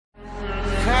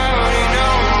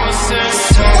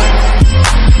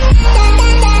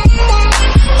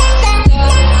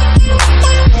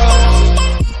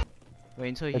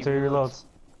until he reloads.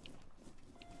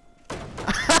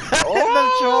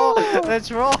 Oh! Let's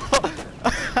roll!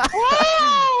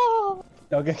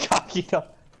 Don't get cocky though.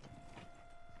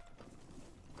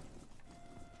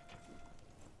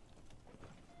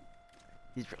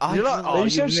 He's you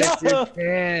missed your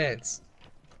chance.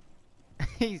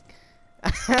 He's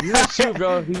gonna shoot,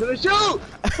 bro. He's gonna shoot!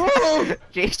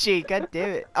 JJ, god damn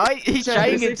it. Oh, he's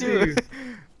trying it too.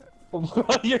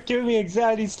 You're giving me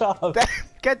anxiety, stop. God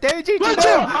damn it,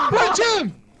 JJ. Punch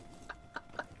him!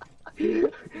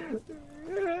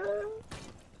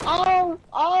 Oh!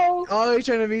 Oh, he's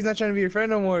not trying to be your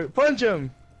friend no more. Punch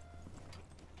him!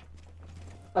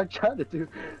 I'm trying to do.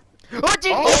 Oh,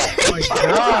 JJ! Oh my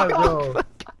god, bro.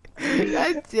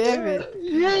 God damn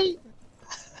it.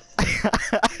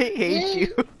 I hate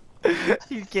you.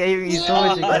 You gave me so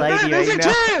much anxiety right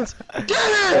now. Chance!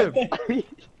 Get him!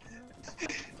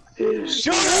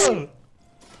 Shoot him!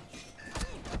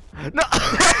 No!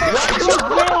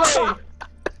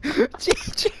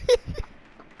 JJ!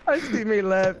 Our teammate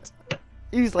left.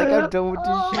 He's like, I'm done with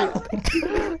this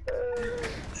shit.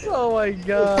 Oh my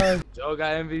god. Joe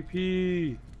got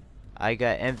MVP. I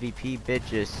got MVP,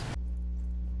 bitches.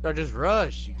 Bro, just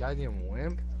rush, you goddamn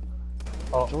wimp.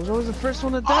 Oh. Joe's always the first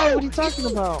one to die. What are you talking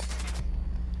about?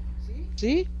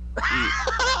 See?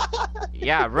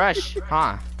 Yeah, rush,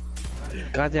 huh?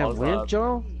 Goddamn What's wimp, up?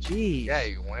 Joe? Jeez. Yeah,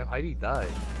 you wimp. How'd he die?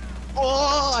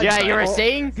 Oh, Yeah, you were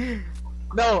saying?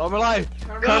 No, I'm alive.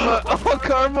 Karma. Oh,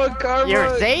 karma. You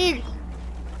were saying?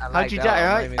 I How'd like you that. die, I'm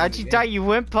huh? not even How'd in you the die, game. you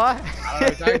wimp, huh? I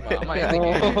don't know what you're talking about. I'm not in the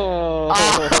game.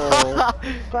 Oh.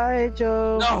 Bye,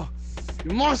 Joe. No!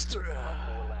 You monster!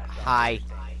 Hi.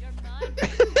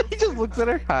 He just looks at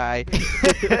her. Hi.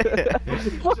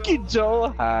 Fucking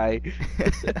Joe. Hi.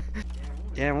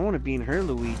 Damn, I want to be in her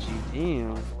Luigi.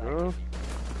 Damn, bro.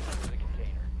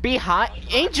 Behind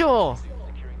Angel!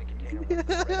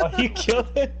 Oh, you killed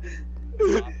it?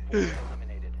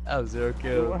 That was 0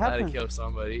 kills. What I had to happened? kill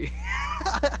somebody.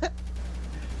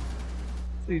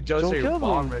 See, Joe Joe straight killed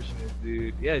bomb him. rushing this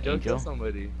dude. Yeah, Joe Angel? killed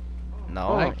somebody.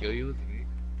 No, Did I kill you?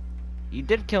 you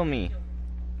did kill me.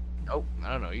 Oh,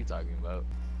 I don't know what you're talking about.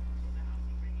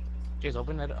 Just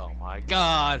open that. Oh my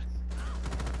god!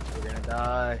 We're gonna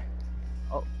die.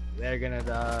 Oh, they're gonna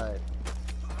die.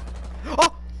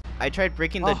 Oh! I tried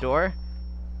breaking the Oh. door,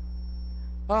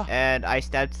 Oh, and I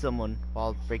stabbed someone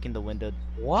while breaking the window.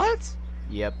 what?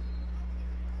 Yep.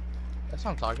 That's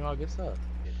what I'm talking about. Good stuff.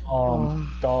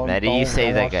 Don't. Maddie, don't, you say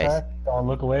don't that, watch guys. That. Don't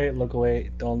look away. Look away.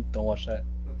 Don't watch that.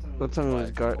 Don't tell me it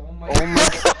was guard. Oh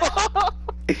my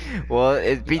Well,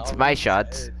 it beats my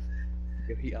shots.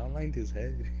 If he outlined his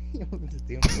head, he opened his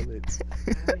damn bullets.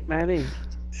 Maddie,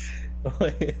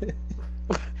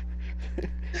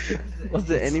 was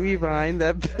the enemy behind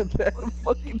that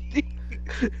fucking thing?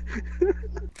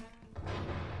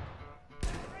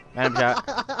 Random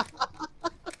shot.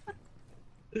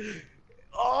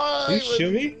 Oh, You it was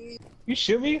shoot me? me. You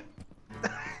shoot me?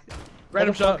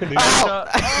 Random shot. Motherfucker, dude. Random shot.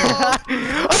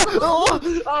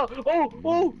 Oh!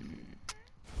 Oh!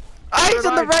 Ah, he's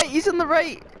on the right. He's on the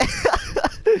right.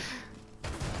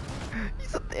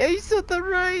 He's on the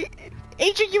right.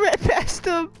 Agent, you ran past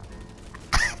him.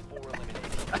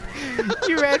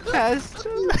 You ran past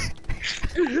him.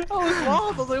 I was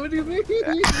lost. I was like, what do you mean?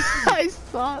 I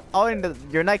saw. Oh, and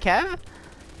you're not Cav?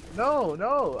 No.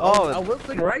 Oh. I was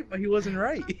like right, but he wasn't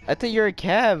right. I thought you were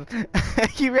Cav.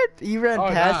 You ran Oh,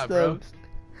 past nah, bro.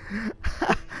 him.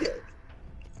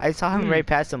 I saw him right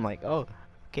past him. Like, oh,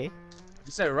 okay.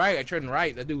 You said right. I turned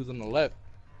right. That dude was on the left.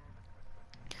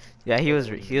 Yeah, he was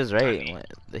right.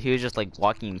 He was just like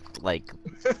walking like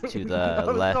to the That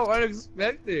was left. so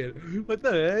unexpected. What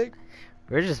the heck?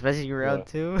 We're just messing around Yeah.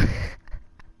 too.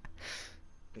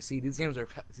 See, these games are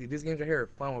here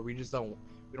fun, where we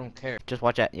don't care. Just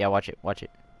watch it. Yeah, watch it. Watch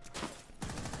it.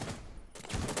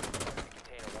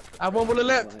 I have one bullet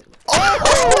left.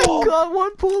 Oh my god,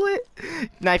 one bullet!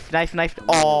 Knife.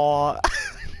 Oh,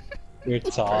 You're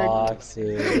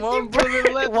toxic. One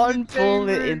bullet left. one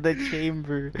bullet in the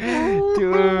chamber,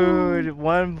 dude.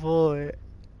 One bullet.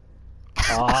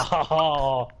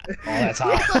 Oh, that's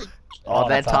hot. Oh,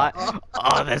 that's hot.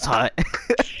 Oh, that's hot.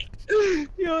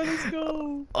 Yo, let's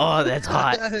go. Oh, that's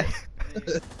hot.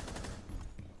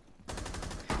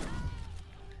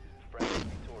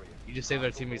 You just saved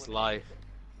our teammate's life.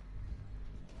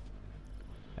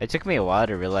 It took me a while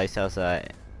to realize I was an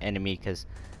enemy, cause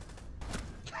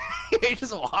You're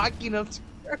just walking up to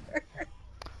her.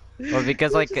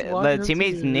 because like Just the walking up to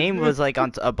teammate's you. name was like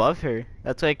on above her.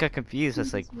 That's why I got confused. I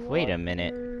was like, wait a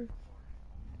minute.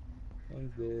 I'm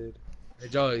dead. Hey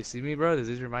Joe, you see me, bro? Does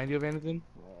this remind you of anything?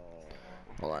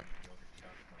 Hold on.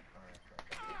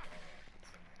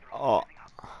 Oh.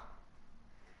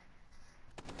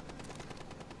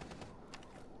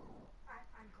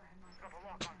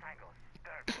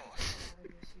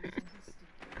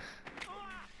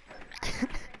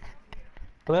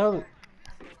 Well,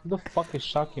 who the fuck is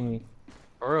shocking me?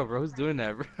 For real, bro. Who's doing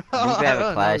that, bro? I think they have a don't know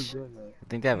who's clash. doing that. I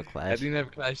think they have a I clash. think they have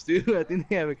a clash too. I think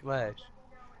they have a clash.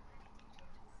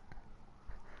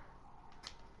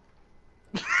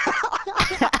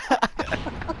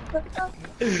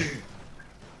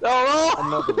 No!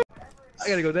 Another. I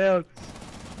gotta go down.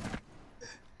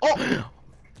 Oh!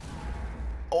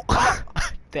 Oh.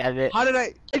 Damn it. How did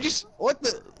I just what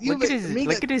the? You Look at his made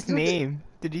look that- at his you did- name.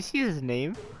 Did you see his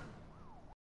name?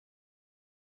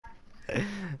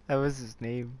 That was his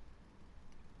name.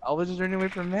 I was just running away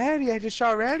from Maddie. I just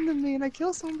shot randomly and I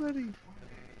killed somebody.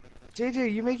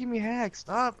 JJ, you're making me hack.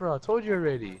 Stop, bro. I told you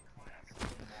already.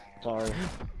 Sorry.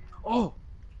 Oh.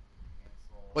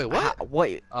 Wait, what?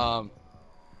 Wait.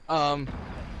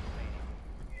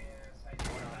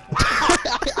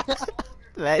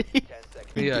 Maddie.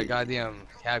 Yeah, goddamn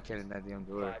cab cannon that damn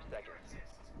door.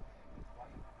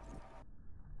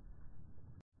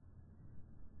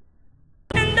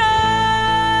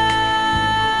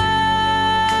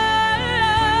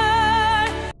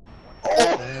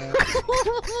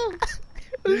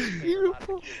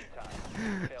 Beautiful.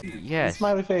 Yes.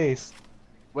 Smiley face.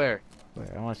 Where? Wait,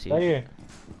 I want to see. Right here.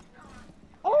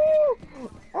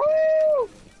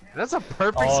 That's a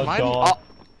perfect Oh, smiley. dog.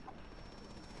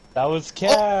 That was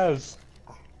Kaz.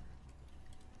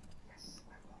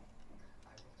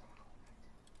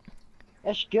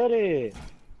 Let's get it.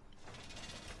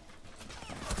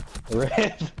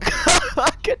 Red.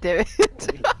 God damn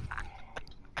it.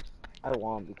 I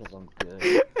won because I'm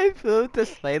good. I flew with the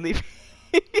smiley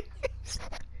face.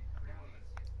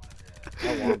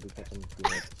 I won because I'm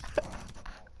good.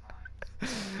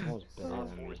 That was better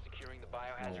than me.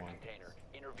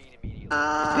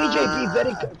 PJ, be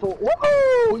very careful.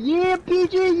 Whoa! Yeah,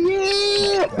 PJ,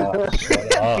 yeah!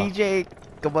 PJ,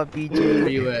 come on, Where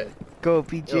PJ. you at? Go,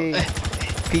 PJ.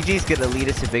 PJ's gonna lead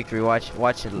us to victory. Watch it. Go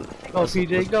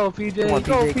PJ, go PJ, Come on,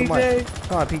 go PJ, come on. PJ,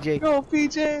 Come on, PJ. go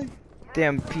PJ.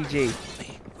 Damn, PJ.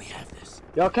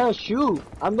 Y'all can't shoot.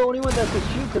 I'm the only one that can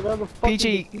shoot because I'm the fucking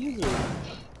PJ. diffuser.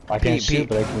 I can't shoot,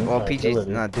 but I can. Well, use my PJ's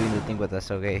ability. not doing the thing with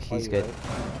us. Okay, he's good.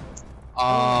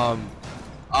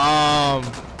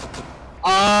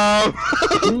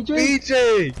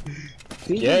 PJ,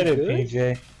 PJ, Get it, good?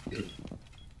 PJ.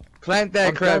 plant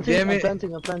that crap, damn I'm it.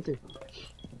 planting, I'm planting.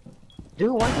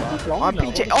 Dude, why does it take long On now?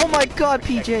 PJ. Oh my God,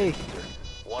 PJ.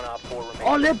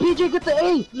 Oh, let PJ get the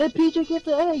A! Let PJ get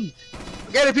the A!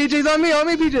 Get it, PJ's on me,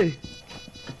 PJ.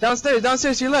 Downstairs,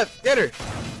 downstairs to your left. Get her.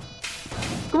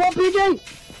 Come on, PJ!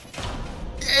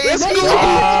 Let's go! go.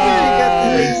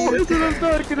 Yes. That's what I'm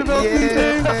talking about,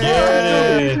 Get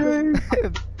PJ.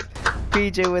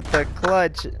 PJ with the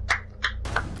clutch.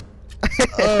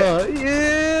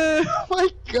 Yeah! Oh my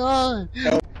god!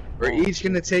 We're each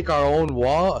gonna take our own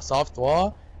wall, a soft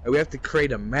wall, and we have to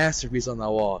create a masterpiece on that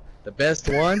wall. The best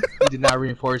one, you did not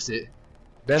reinforce it.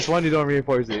 Best one, you don't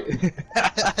reinforce it.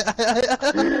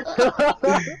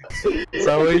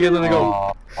 So where are you gonna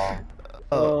go? Let's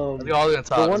go all the way on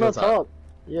top. The one on let's go top.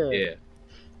 Yeah. Yeah.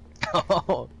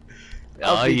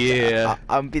 Oh yeah.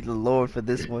 I'm be the lord for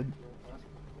this one.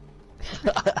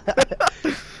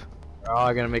 We're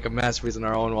all gonna make a masterpiece on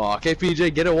our own wall. Okay,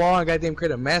 PJ, get a wall and goddamn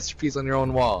create a masterpiece on your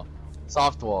own wall.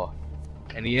 Soft wall.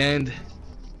 In the end.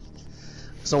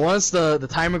 So once the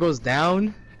timer goes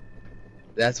down,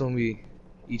 that's when we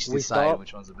each We decide stop?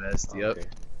 which one's the best. Yep. Okay.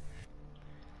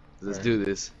 Let's do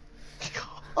this.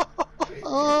 Secure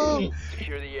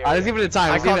the area. Let's give it a time.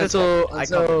 I Let's give call it this until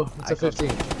one. I call 15.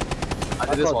 I'll do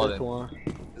I this caught wall this then. one.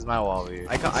 This is my wall over here.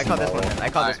 I call this one then. I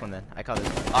call this one then. I call this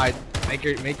one. Alright,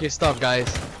 make your stuff, guys.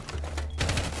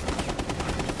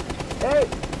 Hey!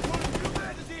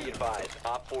 Be advised,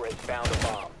 Op 4 has found a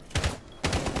bomb.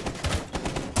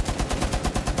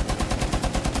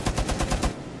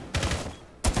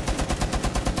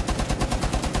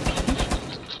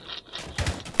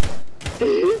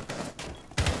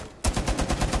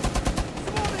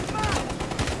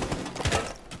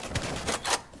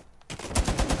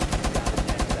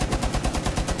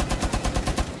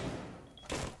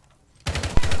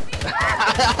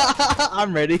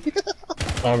 I'm ready.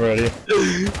 I'm ready.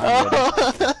 Bomb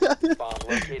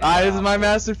located. Alright, this is my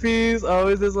masterpiece. Oh,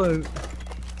 is this one?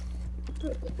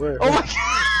 Where? Oh my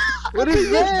god! What is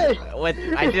that? What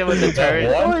I did with the turret.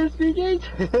 What? Oh, it's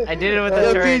PJ's? I did it with the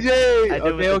Yo, turret. PJ! I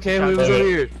did with Okay, the who's chocolate. over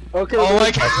here? Okay, Oh my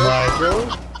wait. god! Bro,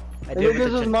 I I did think it this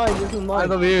with is the mine, this is Mine's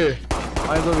mine. over here.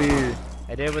 Mine's over here.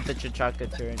 I did it with the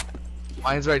Chachaka turret.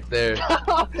 Mine's right there.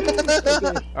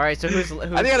 Alright, so who's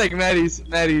I think I like Maddie's.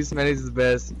 Maddie's is the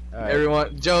best. Alright.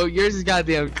 Everyone, Joe, yours is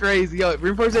goddamn crazy. Yo,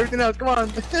 reinforce everything else. Come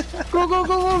on.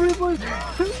 Go, reinforce.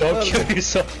 Don't kill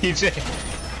yourself, PJ.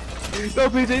 No,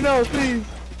 PJ, no, please.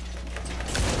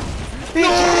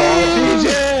 Oh,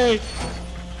 PJ!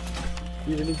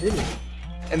 You really did it.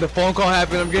 And the phone call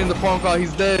happened. I'm getting the phone call.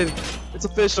 He's dead. It's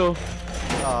official.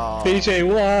 Aw. PJ,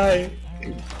 why?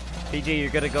 PJ, you're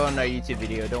gonna go on our YouTube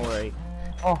video, don't worry.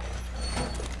 Oh.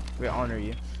 We honor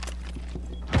you.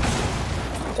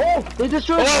 Oh, they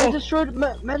destroyed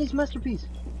Maddie's masterpiece.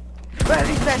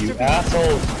 Maddie's You masterpiece!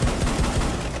 assholes.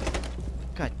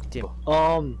 God damn.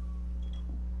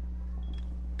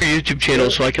 Your YouTube channel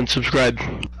so I can subscribe.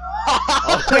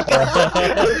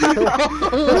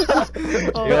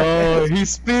 Yo, he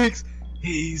speaks.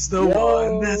 He's the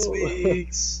one that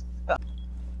speaks.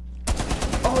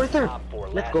 Oh, right there. Op 4,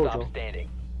 Let's last go, stop Joe. standing.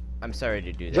 I'm sorry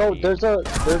to do that. Joe, to you. there's a.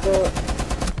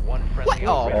 One friendly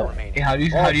Oh. operator remaining. Hey, how do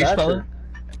you spell it?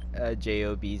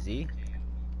 JOBZ.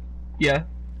 Yeah.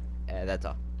 That's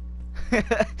all. I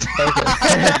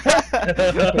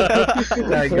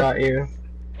got you.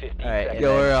 15 Alright, seconds.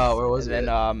 Yo, where was and it?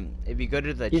 then if you go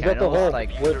to the He's at the channels, hole like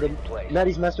with the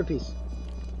Maddie's masterpiece.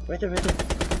 Right there. Go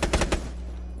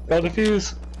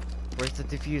defuse. where's the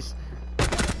diffuse?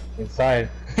 Inside.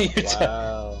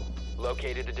 Wow.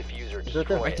 Located the diffuser. Is it Destroy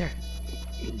there? Right it. there.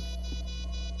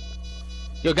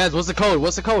 Yo, guys, what's the code?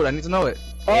 What's the code? I need to know it.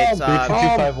 It's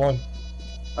 32251.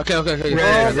 Okay.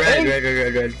 Red.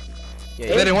 yeah,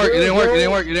 It didn't work. It didn't work.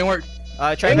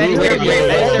 try Maddie's Wait, therapy. wait,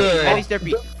 Maddie's wait. therapy. Maddie's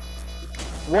therapy.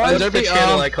 What's the Derpy,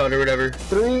 channel icon or whatever?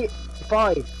 3,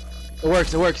 5. It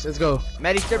works. Let's go.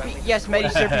 Maddie's therapy. Yes,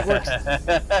 Maddie's therapy works. Mission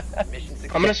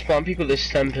success. I'm gonna spawn people with this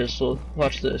stem pistol.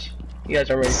 Watch this. You guys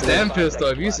are ready for Stem this. pistol.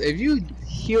 If you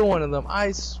heal one of them,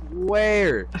 I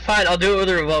swear. Fine, I'll do it with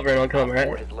a revolver and I'll kill him, Op 4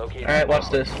 alright? has located Alright, the watch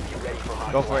bomb. this. Be ready for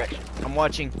hostile Go for it. action. I'm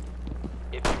watching.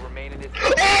 If you remain in this Oh!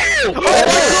 No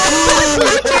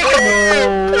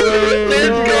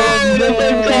Let's go! That's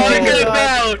what I'm talking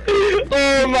about!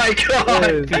 Oh my god!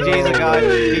 PJ's a god.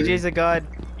 PJ's a god.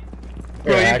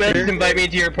 Bro, you best Actor? invite me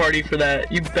to your party for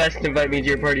that. You best invite me to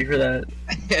your party for that.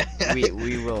 We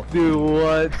will. Dude,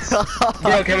 what?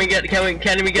 Bro, can we get a second one?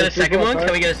 Can we get a second one?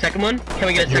 Can we get a second one? You Can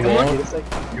we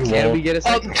won't. get a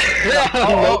Oh, second?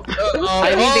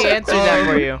 I need to answer that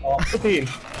for you.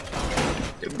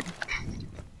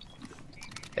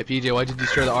 Hey PJ, why'd you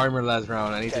destroy the armor last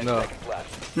round? I need to 10 know. seconds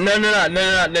left. No.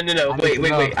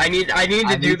 Wait. I need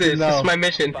to do this. This is my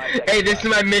mission. Hey, this is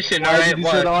my mission. Why'd you Alright,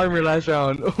 destroy the what? armor last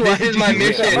round? This is my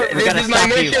mission. We This gotta is my stop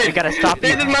you. mission. We gotta stop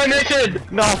This you. is my mission.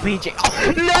 No, PJ.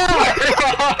 No!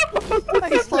 I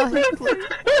saw him.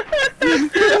 I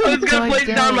was gonna place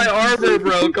down my armor,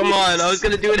 bro. Come on, I was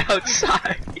gonna do it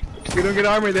outside. We don't get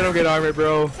armor, they don't get armor,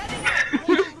 bro.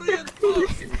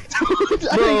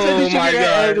 Oh my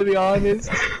god. To be honest.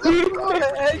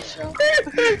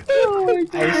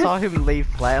 I saw him lay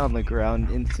flat on the ground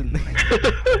instantly.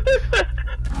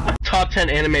 Top 10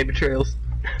 anime betrayals.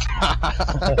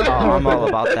 Oh, I'm all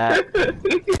about that.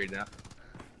 Straight down.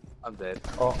 I'm dead.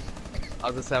 Oh. I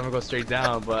was just having to go straight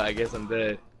down, but I guess I'm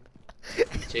dead.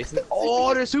 Chasing.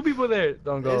 Oh, there's two people there.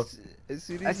 Don't go. As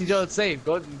soon Actually, Joe, it's safe.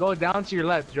 Go down to your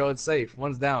left, Joe. It's safe.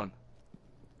 One's down.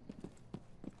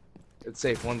 It's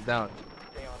safe. One's down.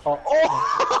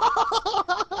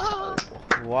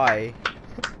 Why?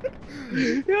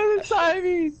 You're the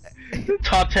timing.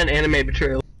 Top 10 anime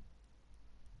betrayals.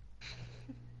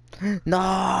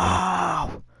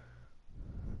 No!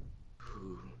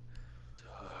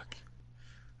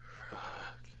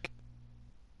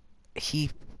 He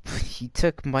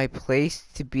took my place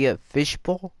to be a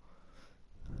fishbowl?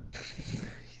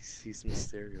 He's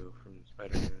Mysterio from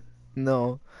Spider-Man.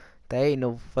 No, that ain't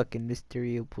no fucking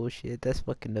Mysterio bullshit. That's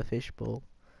fucking the fishbowl.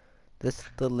 That's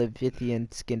the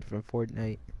Leviathan skin from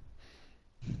Fortnite.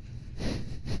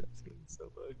 That's getting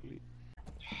so ugly.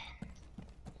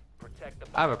 Protect the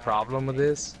I have a problem with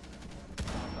this. Stop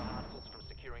the hostiles from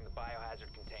securing the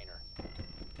biohazard container.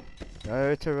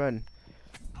 Nowhere to run.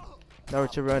 Nowhere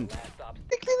to run. Last stop.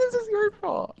 This is your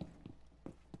fault.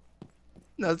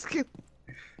 No, it's good.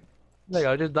 Like,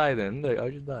 I'll just die then. Like, I'll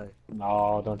just die.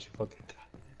 No, don't you fucking die.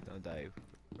 Don't die.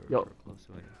 Yo.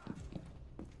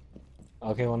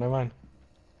 Okay, well, never mind.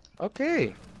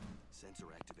 Okay.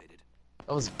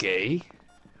 That was gay.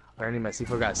 Apparently my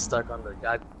C4 got stuck on the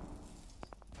god.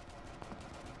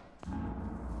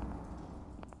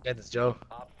 Get this, Joe.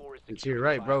 Op 4 is It's to your securing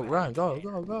right, the bro. biohazard Run, go,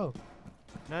 container. go, go.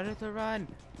 Nowhere to run.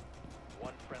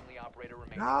 One friendly operator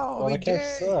remaining. No, Oh, we that guy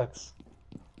gay. sucks.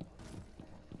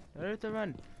 Nowhere to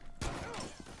run.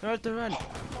 Nowhere to run.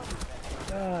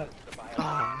 God. The biohazard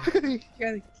Oh, You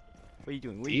gotta what are you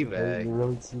doing? What are you doing? teabag. You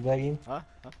really teabagging? Huh?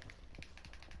 Huh?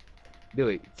 Do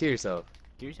it. Kill yourself.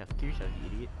 Kill yourself, you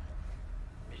idiot.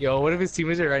 Yo, what if his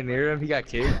teammates are right near him? He got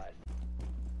kicked.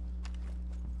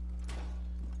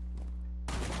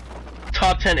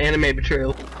 Top 10 anime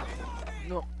betrayal.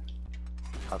 No.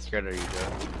 How scared are you,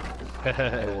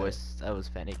 I bro? was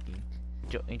panicking.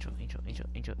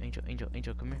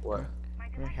 Angel, come here. What? Come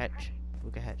here, hatch.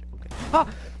 Look at hatch. Okay. Ah!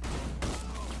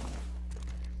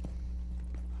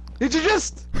 Did you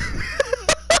just?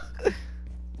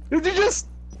 Did you just?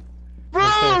 Bro,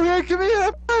 yo, give me a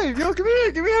high five! Yo, come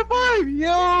here, give me a high five! Yo!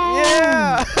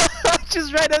 Yeah!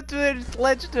 Just right up to it and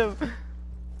sledged him.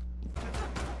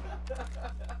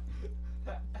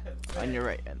 On your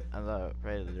right, on the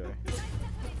right of the door.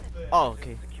 Oh,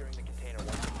 okay. Securing the container.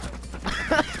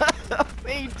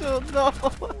 Angel, no!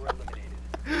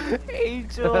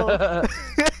 Angel!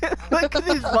 Look at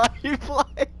his body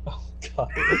fly! Oh god.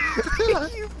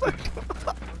 You fucking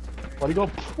Why do you go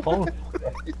pull?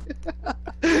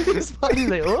 His body's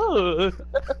like, oh!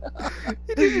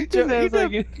 He did Sounds a-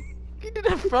 like it. he did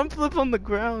a front flip on the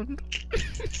ground.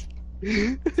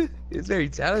 He's very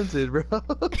talented, bro.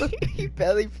 He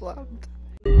belly flopped.